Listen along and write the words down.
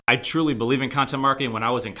I truly believe in content marketing. When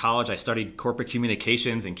I was in college, I studied corporate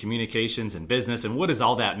communications and business. And what does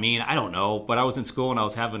all that mean? I don't know. But I was in school and I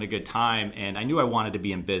was having a good time. And I knew I wanted to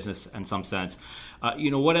be in business in some sense.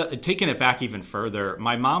 Taking it back even further,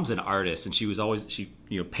 my mom's an artist and she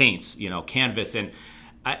paints, canvas. And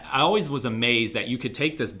I always was amazed that you could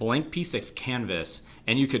take this blank piece of canvas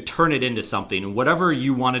and you could turn it into something, whatever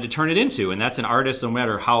you wanted to turn it into. And that's an artist, no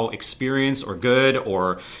matter how experienced or good,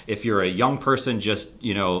 or if you're a young person just,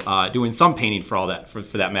 doing thumb painting for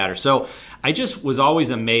that matter. So I just was always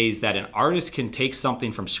amazed that an artist can take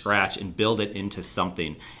something from scratch and build it into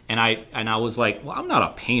something. And I was like, well, I'm not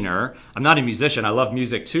a painter. I'm not a musician. I love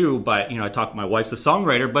music too, but my wife's a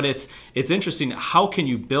songwriter. But it's interesting. How can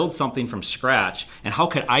you build something from scratch? And how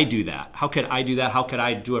could I do that? How could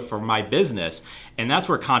I do it for my business? And that's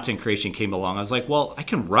where content creation came along. I was like, well, I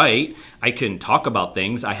can write. I can talk about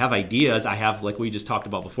things. I have ideas. I have, like we just talked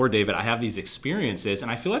about before, David, I have these experiences,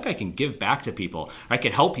 and I feel like I can give back to people. I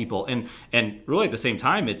can help people. And really at the same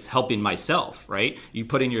time, it's helping myself, right? You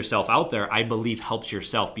putting yourself out there, I believe helps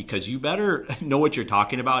yourself, because you better know what you're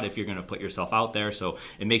talking about if you're going to put yourself out there. So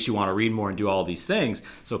it makes you want to read more and do all these things.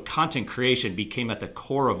 So content creation became at the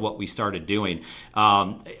core of what we started doing.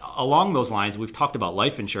 Along those lines, we've talked about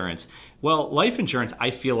life insurance. Well, life insurance,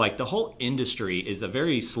 I feel like the whole industry is a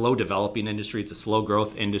very slow developing industry. It's a slow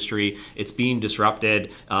growth industry. It's being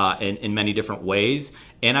disrupted in many different ways.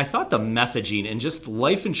 And I thought the messaging and just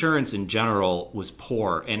life insurance in general was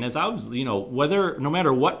poor. And as I was, no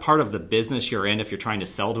matter what part of the business you're in, if you're trying to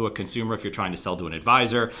sell to a consumer, if you're trying to sell to an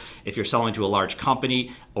advisor, if you're selling to a large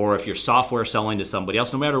company, or if you're software selling to somebody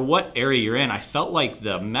else, no matter what area you're in, I felt like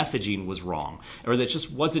the messaging was wrong, or that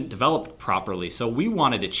just wasn't developed properly. So we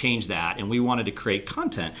wanted to change that, and we wanted to create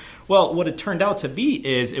content. Well, what it turned out to be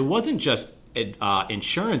is it wasn't just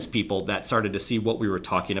insurance people that started to see what we were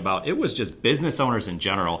talking about. It was just business owners in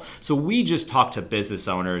general. So we just talked to business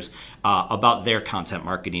owners about their content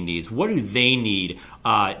marketing needs. What do they need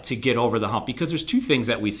to get over the hump? Because there's two things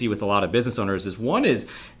that we see with a lot of business owners. One is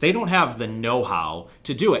they don't have the know-how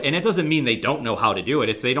to do it. And it doesn't mean they don't know how to do it.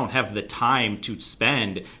 It's they don't have the time to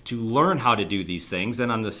spend to learn how to do these things.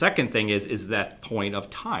 And on the second thing is that point of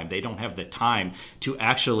time. They don't have the time to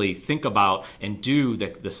actually think about and do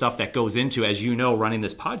the stuff that goes into, as you know, running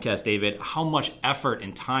this podcast, David, how much effort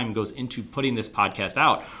and time goes into putting this podcast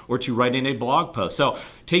out or to writing a blog post. So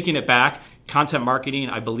taking it back, content marketing,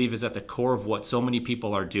 I believe, is at the core of what so many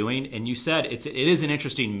people are doing. And you said it is an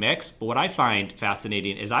interesting mix. But what I find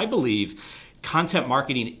fascinating is I believe content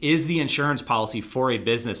marketing is the insurance policy for a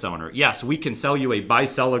business owner. Yes, we can sell you a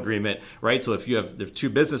buy-sell agreement, right? So if you have the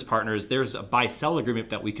two business partners, there's a buy-sell agreement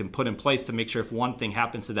that we can put in place to make sure if one thing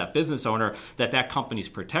happens to that business owner, that company's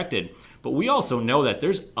protected. But we also know that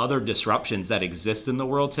there's other disruptions that exist in the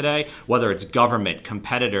world today, whether it's government,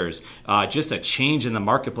 competitors, just a change in the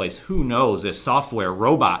marketplace. Who knows? If software,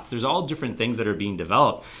 robots, there's all different things that are being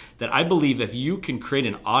developed that I believe if you can create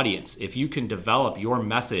an audience, if you can develop your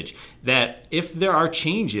message, that if there are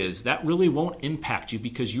changes, that really won't impact you,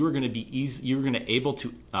 because you are going to be you're going to able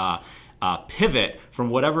to pivot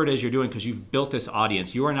from whatever it is you're doing, because you've built this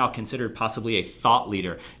audience. You are now considered possibly a thought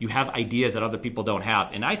leader. You have ideas that other people don't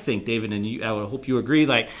have. And I think, David, and I would hope you agree,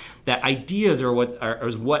 like that ideas are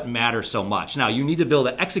what matters so much. Now, you need to be able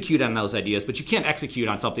to execute on those ideas, but you can't execute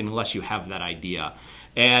on something unless you have that idea.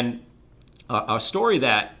 And a story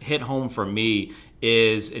that hit home for me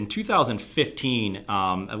is in 2015,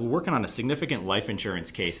 we're working on a significant life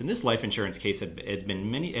insurance case, and this life insurance case had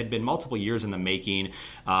been multiple years in the making,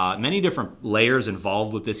 many different layers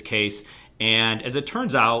involved with this case. And as it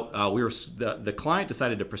turns out, the client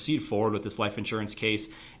decided to proceed forward with this life insurance case.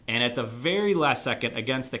 And at the very last second,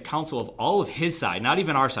 against the counsel of all of his side, not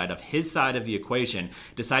even our side, of his side of the equation,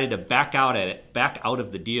 decided to back out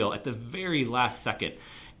of the deal at the very last second.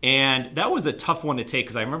 And that was a tough one to take,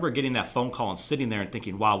 because I remember getting that phone call and sitting there and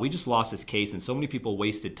thinking, wow, we just lost this case and so many people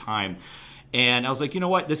wasted time. And I was like, you know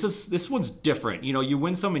what, this one's different. You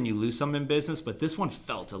win some and you lose some in business, but this one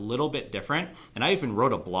felt a little bit different. And I even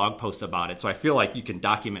wrote a blog post about it. So I feel like you can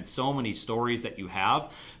document so many stories that you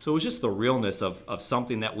have. So it was just the realness of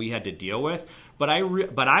something that we had to deal with. But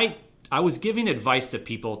I was giving advice to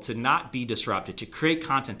people to not be disrupted, to create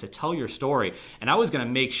content, to tell your story. And I was going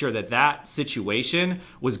to make sure that situation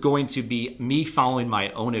was going to be me following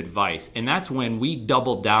my own advice. And that's when we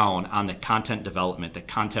doubled down on the content development, the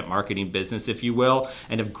content marketing business, if you will,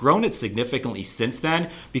 and have grown it significantly since then,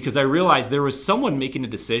 because I realized there was someone making a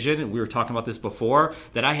decision, and we were talking about this before,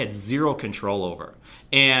 that I had zero control over.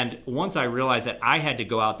 And once I realized that I had to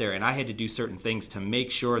go out there and I had to do certain things to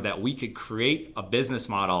make sure that we could create a business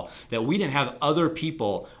model that we didn't have other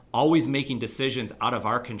people always making decisions out of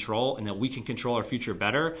our control and that we can control our future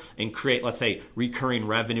better and create, let's say, recurring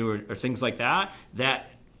revenue or things like that, that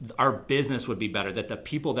our business would be better, that the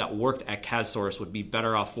people that worked at CADSource would be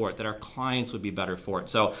better off for it, that our clients would be better for it.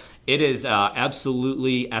 So it is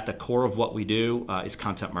absolutely at the core of what we do is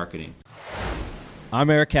content marketing. I'm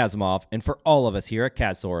Eric Kasimov, and for all of us here at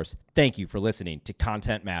CADSource, thank you for listening to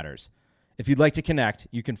Content Matters. If you'd like to connect,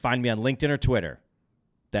 you can find me on LinkedIn or Twitter.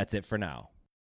 That's it for now.